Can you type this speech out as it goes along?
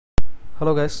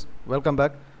Hello guys, welcome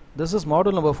back. This is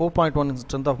module number 4.1 in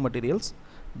strength of materials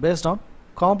based on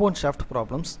compound shaft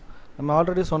problems. நம்ம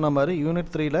already சொன்ன மாதிரி unit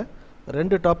 3ல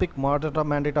ரெண்டு topic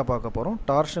மேண்டேட்டாக பார்க்க போகிறோம்.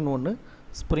 Torsion ஒன்று,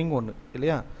 ஸ்ப்ரிங் ஒன்று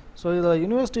இல்லையா? ஸோ இதில்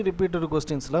யூனிவர்சிட்டி ரிப்பீட்டட்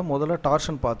கொஸ்டின்ஸில் முதல்ல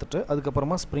டார்ஷன் பார்த்துட்டு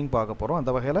அதுக்கப்புறமா ஸ்ப்ரிங் பார்க்க போகிறோம்.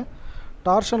 அந்த வகையில்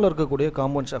டார்ஷனில் இருக்கக்கூடிய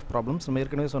காம்பவுண்ட் ஷாஃப்ட் ப்ராப்ளம்ஸ் நம்ம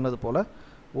ஏற்கனவே சொன்னது போல்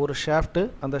ஒரு ஷாஃப்ட்டு,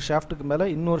 அந்த ஷாஃப்ட்டுக்கு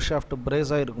மேலே இன்னொரு ஷாஃப்ட்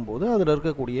பிரேஸாக இருக்கும்போது அதில்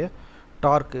இருக்கக்கூடிய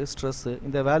டார்க்கு, ஸ்ட்ரெஸ்ஸு,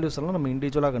 இந்த வேல்யூஸ் எல்லாம் நம்ம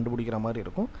இண்டிவிஜுவலாக கண்டுபிடிக்கிற மாதிரி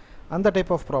இருக்கும். அந்த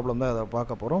டைப் ஆஃப் ப்ராப்ளம் தான் அதை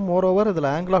பார்க்க போகிறோம். மோரோவர் இதில்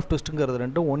ஆங்கிள் ஆஃப் ட்விஸ்ட்டுங்கிறது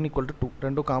ரெண்டும் 1=2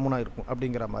 ரெண்டும் காமனாக இருக்கும்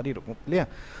அப்படிங்கிற மாதிரி இருக்கும் இல்லையா?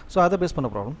 ஸோ அதை பேஸ்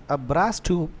பண்ண problem. A brass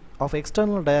tube of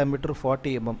external diameter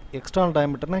 40 mm, external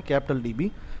diameter capital DB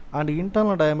and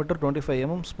internal diameter 25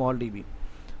 mm small dB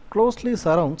closely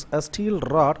surrounds a steel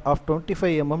rod of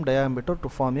 25 mm diameter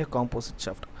to form a composite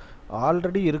shaft.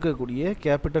 Already இருக்கக்கூடிய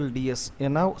capital DS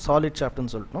ஏன்னா solid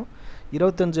ஷாஃப்ட்னு சொல்லிட்டோம்.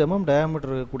 25 mm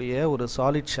diameter இருக்கக்கூடிய ஒரு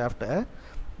solid ஷாஃப்டை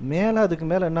மேலே அதுக்கு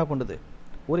மேலே என்ன பண்ணுது,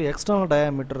 ஒரு எக்ஸ்டர்னல்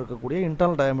டயாமீட்டர் இருக்கக்கூடிய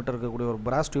இன்டர்னல் டயாமீட்டர் இருக்கக்கூடிய ஒரு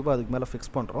பிராஸ் டியூப்பை அதுக்கு மேலே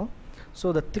ஃபிக்ஸ் பண்ணுறோம்.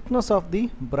 So the thickness of the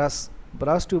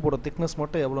brass டியூப்போட thickness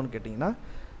மட்டும் எவ்வளோன்னு கேட்டிங்கன்னா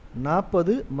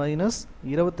 40 -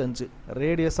 25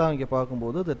 ரேடியஸாக இங்கே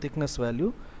பார்க்கும்போது த திக்னஸ் வேல்யூ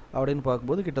அப்படின்னு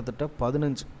பார்க்கும்போது கிட்டத்தட்ட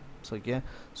 15. So okay,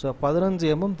 so 15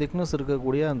 mm thickness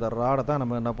இருக்கக்கூடிய அந்த ராடை தான்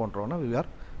நம்ம என்ன பண்ணுறோன்னா we are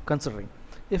considering.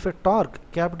 If a torque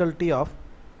capital T of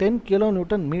 10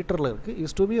 kN மீட்டரில் இருக்குது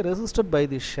is to be resisted by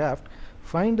the shaft,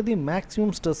 find the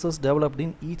maximum stresses developed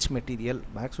in each material.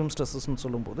 maximum stressesன்னு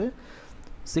சொல்லும்போது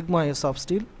sigma s of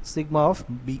steel, sigma of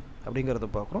b அப்படிங்கிறத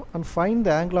பார்க்குறோம். and find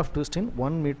the angle of twist in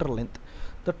 1 meter length.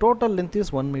 the total length is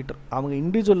 1 meter. அவங்க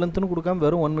individual லென்த்னு கொடுக்காம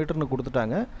வெறும் 1 மீட்டர்னு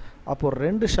கொடுத்துட்டாங்க. அப்போது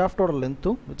ரெண்டு ஷாஃப்டோட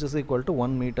லென்த்தும் which is equal to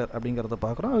 1 meter அப்படிங்கிறத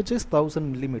பார்க்குறோம், which is 1000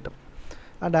 millimeter.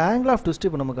 And angle of twist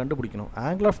இப்போ நம்ம கண்டுபிடிக்கணும்.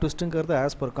 Angle of ட்விஸ்ட்டுங்கிறது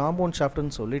as per compound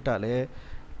ஷாஃப்ட்னு சொல்லிட்டாலே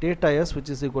θs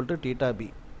which is equal to θb.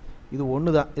 இது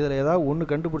ஒன்று தான், இதில் ஏதாவது ஒன்று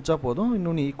கண்டுபிடிச்சா போதும்,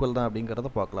 இன்னொன்று ஈக்குவல் தான் அப்படிங்கிறத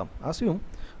பார்க்கலாம். Assume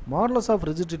modulus of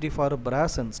rigidity for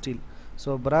brass and Steeles. So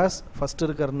brass first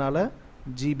இருக்கிறதுனால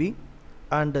GB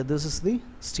and this is the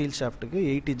steel ஷாஃப்ட்டுக்கு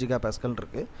 80 GPa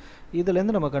இருக்குது.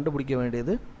 இதுலேருந்து நம்ம கண்டுபிடிக்க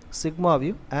வேண்டியது sigma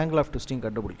view angle of twisting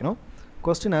கண்டுபிடிக்கணும்.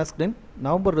 கொஸ்டின் ஆஸ்க்ட் இன்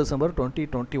நவம்பர்-டிசம்பர்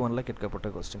 2021 கேட்கப்பட்ட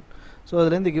கொஸ்டின். ஸோ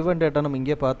அதுலேருந்து கிவன் டேட்டா நம்ம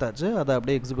இங்கே பார்த்தாச்சு, அதை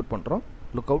அப்படியே எக்ஸிக்யூட் பண்ணுறோம்.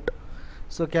 Look out.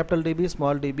 So capital DP,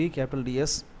 small DP, capital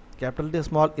DS, capital D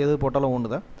small எது போட்டாலும் ஒன்று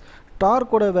தான்.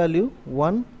 டார்க்கோட வேல்யூ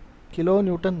 1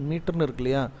 kN மீட்டர்னு இருக்கு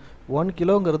இல்லையா? 1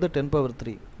 கிலோங்கிறது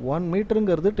 10^3, 1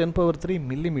 மீட்டருங்கிறது 10^3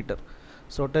 மில்லிமீட்டர்.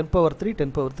 ஸோ 10^3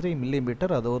 10^3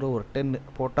 மில்லிமீட்டர், அது ஒரு 10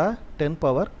 போட்டால்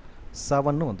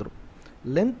 10^7 வந்துடும்.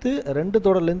 Length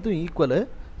ரெண்டுத்தோட லென்த்தும் equal.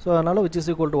 ஸோ அதனால் which is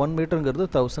equal to 1 மீட்டருங்கிறது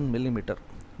 1000 millimeter.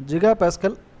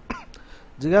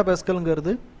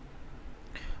 ஜிகாபாஸ்கல்ங்கிறது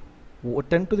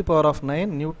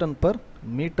 10⁻⁹ Newton per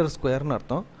metre ஸ்கொயர்னு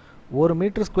அர்த்தம். ஒரு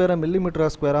மீட்டர் ஸ்கொயரை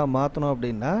மில்லிமீட்டர் ஸ்கொயராக மாற்றணும்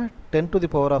அப்படின்னா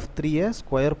 10⁻³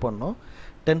 ஸ்கொயர் பண்ணோம்,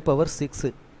 10⁻6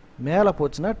 மேலே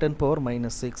போச்சுன்னா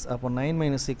 10⁻⁻6. அப்போ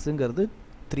 9 - 6ங்கிறது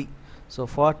 3. So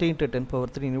 40 ×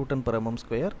 10⁻³ Newton per mm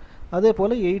square. அதே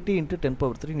போல் 80 ×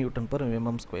 10⁻³ நியூட்டன் பர்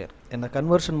mm ஸ்கொயர். என்ன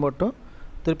கன்வர்ஷன் மட்டும்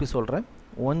திருப்பி சொல்கிறேன்.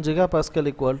 1 GPa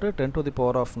equal to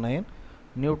 10⁻⁹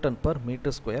 Newton per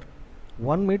metre square.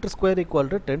 1 metre square equal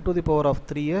to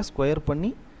 10⁻³ square பண்ணி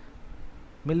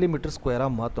மில்லிமீட்டர்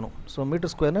ஸ்கொயராக மாற்றணும். ஸோ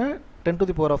மீட்டர் ஸ்கொயர்னா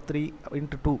 10⁻³ ×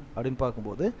 2 அப்படின்னு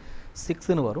பார்க்கும்போது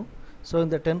 6ன்னு வரும். ஸோ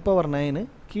இந்த 10⁻9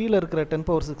 கீழே இருக்கிற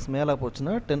 10⁻6 மேலே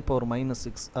போச்சுன்னா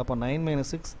 10⁻⁻6. அப்போ 9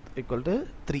 - 6 equal to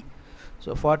 3. ஸோ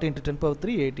 40 ×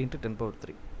 10⁻3, 80 ×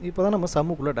 10⁻3. இப்போ தான் நம்ம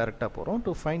சம்முக்குள்ளே டைரெக்டாக போகிறோம்.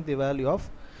 To find the value of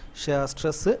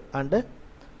stress and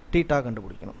theta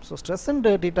கண்டுபிடிக்கணும். So stress and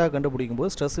theta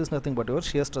கண்டுபிடிக்கும்போது stress is nothing but your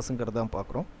shear ஸ்ட்ரெஸ்ஸுங்கிறது தான்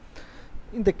பார்க்குறோம்.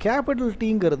 இந்த கேபிட்டல்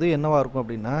டீங்கிறது என்னவாக இருக்கும்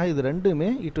அப்படின்னா இது ரெண்டுமே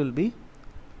இட் வில் பி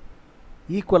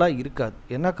ஈக்குவலாக இருக்காது.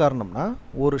 என்ன காரணம்னா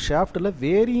ஒரு ஷாஃப்ட்டில்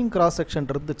வேரியிங் கிராஸ் செக்ஷன்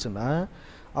இருந்துச்சுன்னா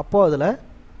அப்போது அதில்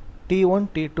T1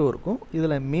 T2 இருக்கும்.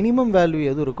 இதில் மினிமம் வேல்யூ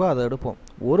எது இருக்கோ அதை எடுப்போம்.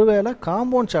 ஒருவேளை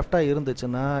காம்பவுண்ட் ஷாஃப்டாக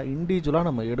இருந்துச்சுன்னா இண்டிவிஜுவலாக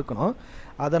நம்ம எடுக்கணும்.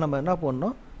 அதை நம்ம என்ன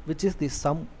பண்ணணும், விச் இஸ் தி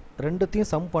சம். ரெண்டுத்தையும்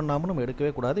சம் பண்ணாமல் நம்ம எடுக்கவே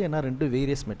கூடாது, ஏன்னா ரெண்டு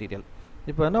வேரியஸ் மெட்டீரியல்.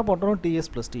 இப்போ என்ன பண்ணுறோம், TS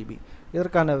 + TB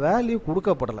இதற்கான வேல்யூ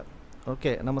கொடுக்கப்படலை.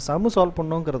 ஓகே, நம்ம சம்மு சால்வ்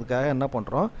பண்ணோங்கிறதுக்காக என்ன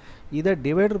பண்ணுறோம், இதை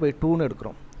டிவைடட் பை 2ன்னு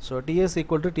எடுக்கிறோம். So TS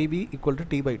 = TB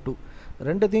 = T/2.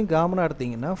 ரெண்டுத்தையும் காமனாக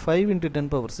எடுத்திங்கன்னா 5 ×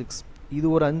 10⁻6, இது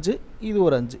ஒரு 5, இது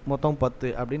ஒரு 5, மொத்தம்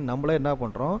 10 அப்படின்னு நம்மளே என்ன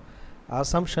பண்ணுறோம்,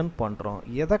 அசம்ஷன் பண்ணுறோம்.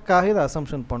 எதற்காக இதை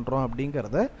அசம்ஷன் பண்ணுறோம்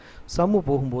அப்படிங்கிறத சம்மு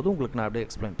போகும்போது உங்களுக்கு நான் அப்படியே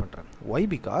எக்ஸ்பிளைன் பண்ணுறேன். Why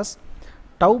because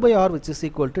τ/r which is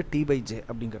equal to T/J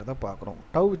அப்படிங்கிறத பார்க்குறோம்.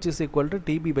 τ which is equal to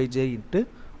TB/J ×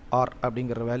 R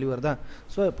அப்படிங்கிற வேல்யூ வருதா?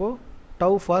 ஸோ இப்போது τ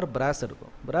ஃபார் brass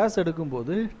எடுக்கும். brass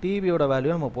எடுக்கும்போது TBயோட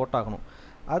வேல்யூ நம்ம போட்டாகணும்.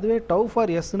 அதுவே τ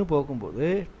ஃபார் Sன்னு போகும்போது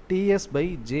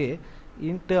TS/J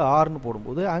இன்ட்டு ஆர்னு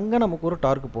போடும்போது அங்கே நமக்கு ஒரு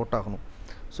டார்க்கு போட்டாகணும்.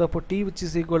 ஸோ அப்போ D which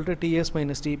is equal to DS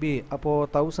minus DP, அப்போது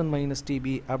 1000 மைனஸ்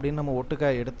டிபி அப்படின்னு நம்ம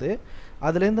ஒட்டுக்காக எடுத்து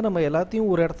அதுலேருந்து நம்ம எல்லாத்தையும்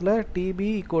ஒரு இடத்துல டிபி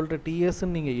ஈக்குவல் டு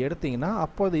டிஎஸ்ன்னு நீங்கள் எடுத்திங்கன்னா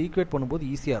அப்போ அதை ஈக்குவேட் பண்ணும்போது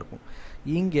ஈஸியாக இருக்கும்.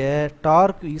 இங்கே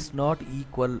டார்க் இஸ் நாட்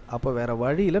ஈக்குவல், அப்போ வேறு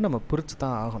வழியில் நம்ம பிரித்து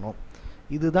தான் ஆகணும்.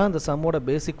 இதுதான் இந்த சம்மோட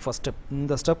பேசிக் ஃபஸ்ட் ஸ்டெப்.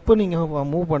 இந்த ஸ்டெப்பு நீங்கள்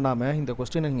மூவ் பண்ணாமல் இந்த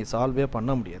கொஸ்டினை நீங்கள் சால்வே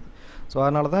பண்ண முடியாது. ஸோ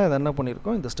அதனால தான் இதை என்ன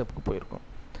பண்ணியிருக்கோம், இந்த ஸ்டெப்புக்கு போயிருக்கோம்.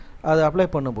 அது அப்ளை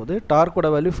பண்ணும்போது டார்க்கோட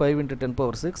வேல்யூ 5 ×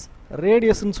 10⁶.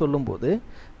 ரேடியஸ்ன்னு சொல்லும்போது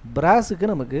பிராஸுக்கு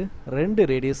நமக்கு 2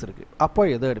 ரேடியஸ் இருக்குது. அப்போ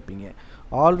எதை எடுப்பீங்க?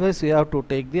 Always you have to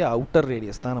take the outer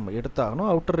radius தான் நம்ம எடுத்தாகணும்.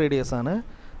 அவுட்டர் ரேடியஸான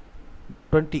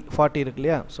 40 இருக்கு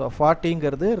இல்லையா? ஸோ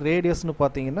 40ங்கிறது ரேடியஸ்னு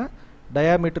பார்த்தீங்கன்னா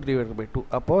டயாமீட்டர் டிவைடட் பை 2,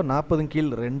 அப்போது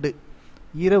 40/2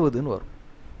 20ன்னு வரும்.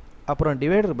 அப்புறம்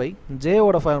divided by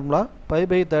ஜேவோட formula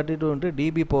π/32 ×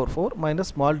 db⁴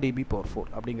 minus small db⁴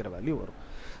 அப்படிங்கிற வேல்யூ வரும்.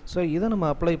 ஸோ இதை நம்ம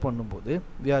அப்ளை பண்ணும்போது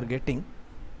we are getting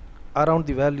around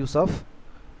the values of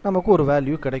நமக்கு ஒரு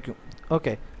வேல்யூ கிடைக்கும்.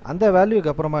 ஓகே, அந்த வேல்யூக்கு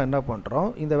அப்புறமா என்ன பண்ணுறோம்,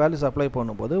 இந்த வேல்யூஸ் அப்ளை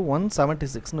பண்ணும்போது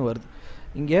 176ன்னு வருது.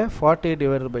 இங்கே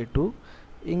 40/2,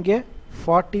 இங்கே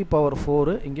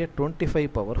 40⁴, இங்கே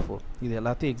 25⁴. இது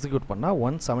எல்லாத்தையும் எக்ஸிக்யூட் பண்ணால்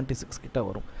 176 கிட்ட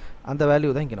வரும். அந்த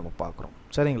வேல்யூ தான் இங்கே நம்ம பார்க்குறோம்.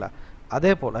 சரிங்களா?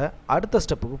 அதே போல் அடுத்த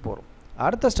ஸ்டெப்புக்கு போகிறோம்.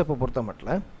 அடுத்த ஸ்டெப்பை பொறுத்த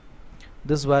மட்டும்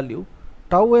this value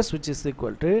tau s which is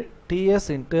equal to ts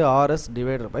into rs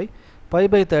divided by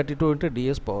π/32 into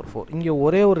ds⁴. இங்கே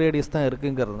ஒரே ஒரு ரேடியஸ் தான்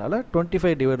இருக்குங்கிறதுனால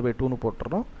 25/2ன்னு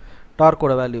போட்டுறோம்.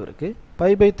 டார்க்கோட வேல்யூ இருக்குது.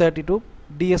 π/32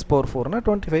 ds⁴னா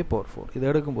 25⁴. இதை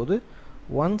எடுக்கும்போது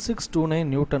 1629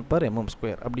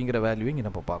 Newton/mm² அப்படிங்கிற வேல்யூ இங்கே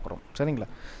நம்ம பார்க்குறோம். சரிங்களா?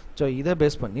 ஸோ இதை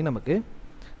பேஸ் பண்ணி நமக்கு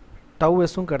tau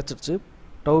s கிடச்சிருச்சு,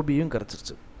 tau b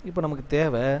கிடச்சிருச்சு. இப்போ நமக்கு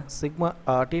தேவை சிக்மா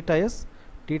தீட்டா எஸ்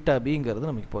தீட்டா பிங்கிறது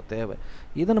நமக்கு இப்போ தேவை.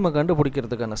 இதை நம்ம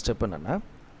கண்டுபிடிக்கிறதுக்கான ஸ்டெப் என்னென்னா,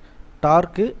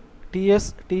 டார்க்கு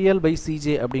TL/CJ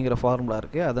அப்படிங்கிற ஃபார்முலா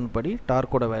இருக்குது. அதன்படி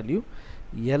டார்க்கோட வேல்யூ,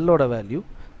 எல்லோட வேல்யூ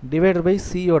டிவைடட் பை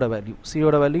சியோட வேல்யூ,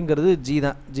 சியோட வேல்யூங்கிறது ஜி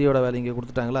தான், ஜியோட வேல்யூ இங்கே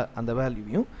கொடுத்துட்டாங்களா, அந்த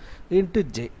வேல்யூவையும் இன்ட்டு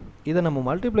ஜே. இதை நம்ம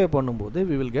மல்டிப்ளை பண்ணும்போது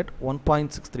we will get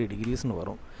 1.63 டிகிரிஸ்னு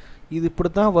வரும். இது இப்படி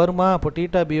தான் வருமா, அப்போ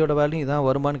தீட்டா பியோட வேல்யூ இதான்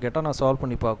வருமானு கேட்டால் நான் சால்வ்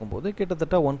பண்ணி பார்க்கும்போது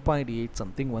கிட்டத்தட்ட 1.8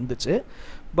 சம்திங் வந்துச்சு.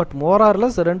 பட்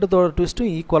மோரார்லெஸ் ரெண்டுத்தோட ட்விஸ்ட்டும்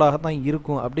ஈக்குவலாக தான்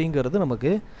இருக்கும் அப்படிங்கிறது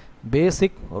நமக்கு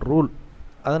பேசிக் ரூல்.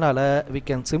 அதனால் we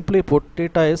can simply put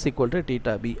theta s equal to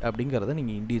theta b அப்படிங்கிறத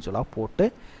நீங்கள் இண்டிவிஜுவலாக போட்டு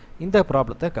இந்த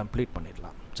ப்ராப்ளத்தை கம்ப்ளீட்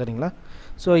பண்ணிடலாம். சரிங்களா?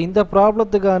 ஸோ இந்த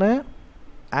ப்ராப்ளத்துக்கான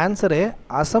ஆன்சரே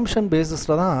அசம்ஷன்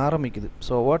பேசிஸில் தான் ஆரம்பிக்குது.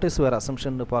 ஸோ வாட் இஸ் யுவர்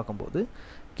அசம்ஷன்னு பார்க்கும்போது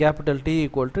capital T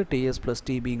equal to TS plus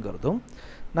TBங்கிறதும்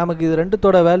நமக்கு இது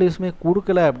ரெண்டுத்தோட வேல்யூஸுமே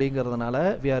கொடுக்கல அப்படிங்கிறதுனால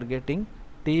we are getting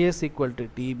TS equal to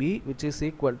TB which is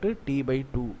equal to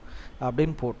T/2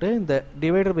 அப்படின்னு போட்டு இந்த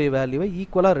டிவைடர் பை வேல்யூவை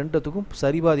ஈக்குவலாக ரெண்டுத்துக்கும்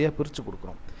சரிபாதியாக பிரித்து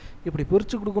கொடுக்குறோம். இப்படி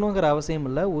பிரித்து கொடுக்கணுங்கிற அவசியம்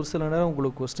இல்லை. ஒரு சில நேரம்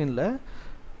உங்களுக்கு கொஸ்டினில்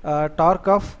டார்க்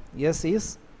ஆஃப் எஸ்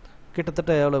இஸ்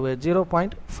கிட்டத்தட்ட எவ்வளவு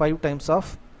 0.5 டைம்ஸ்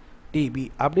ஆஃப் டிபி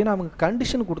அப்படின்னு அவங்க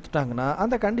கண்டிஷன் கொடுத்துட்டாங்கன்னா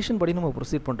அந்த கண்டிஷன் படி நம்ம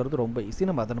ப்ரொசீட் பண்ணுறது ரொம்ப ஈஸி.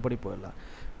 நம்ம அதன்படி போயிடலாம்.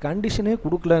 கண்டிஷனே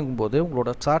கொடுக்கலங்கும்போது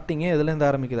உங்களோட சார்ட்டிங்கே எதுலேருந்து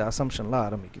ஆரம்பிக்குது, அசம்ஷன்லாம்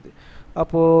ஆரம்பிக்குது.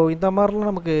 அப்போது இந்த மாதிரிலாம்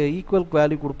நமக்கு ஈக்குவல்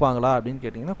வேல்யூ கொடுப்பாங்களா அப்படின்னு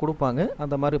கேட்டிங்கன்னா கொடுப்பாங்க.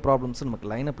 அந்த மாதிரி ப்ராப்ளம்ஸ் நமக்கு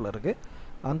லைனப்பில் இருக்குது.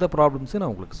 அந்த ப்ராப்ளம்ஸை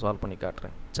நான் உங்களுக்கு சால்வ் பண்ணி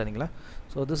காட்டுறேன். சரிங்களா?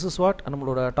 ஸோ திஸ் இஸ் வாட்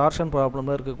நம்மளோட டார்ஷன்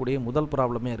ப்ராப்ளமில் இருக்கக்கூடிய முதல்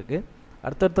ப்ராப்ளமே இருக்குது.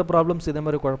 அடுத்தடுத்த ப்ராப்ளம்ஸ் இதே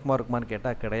மாதிரி குழப்பமாக இருக்குமான்னு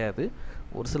கேட்டால் கிடையாது.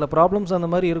 ஒரு சில ப்ராப்ளம்ஸ் அந்த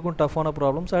மாதிரி இருக்கும், டஃப்பான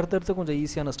ப்ராப்ளம்ஸ். அடுத்தடுத்து கொஞ்சம்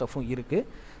ஈஸியான ஸ்டஃப்பும் இருக்குது.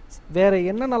 வேறு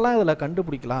என்னென்னலாம் இதில்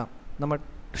கண்டுபிடிக்கலாம், நம்ம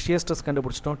ஷியர் ஸ்ட்ரெஸ்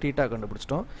கண்டுபிடிச்சிட்டோம், தீட்டா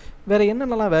கண்டுபிடிச்சிட்டோம், வேறு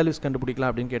என்னென்னலாம் வேல்யூஸ்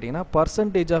கண்டுபிடிக்கலாம் அப்படின்னு கேட்டிங்கன்னா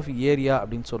பர்சன்டேஜ் ஆஃப் ஏரியா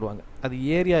அப்படின்னு சொல்லுவாங்க. அது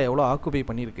ஏரியா எவ்வளோ ஆக்குபை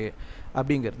பண்ணியிருக்கு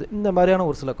அப்படிங்கிறது, இந்த மாதிரியான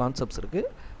ஒரு சில கான்செப்ட்ஸ் இருக்குது.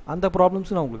 அந்த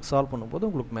ப்ராப்ளம்ஸ் நான் உங்களுக்கு சால்வ் பண்ணும்போது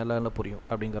உங்களுக்கு மேலே புரியும்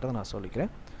அப்படிங்கிறத நான்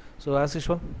சொல்லிக்கிறேன். So as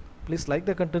usual please like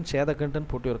the content, share the content,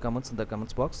 put your comments in the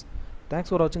comments box. Thanks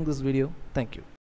for watching this video. Thank you.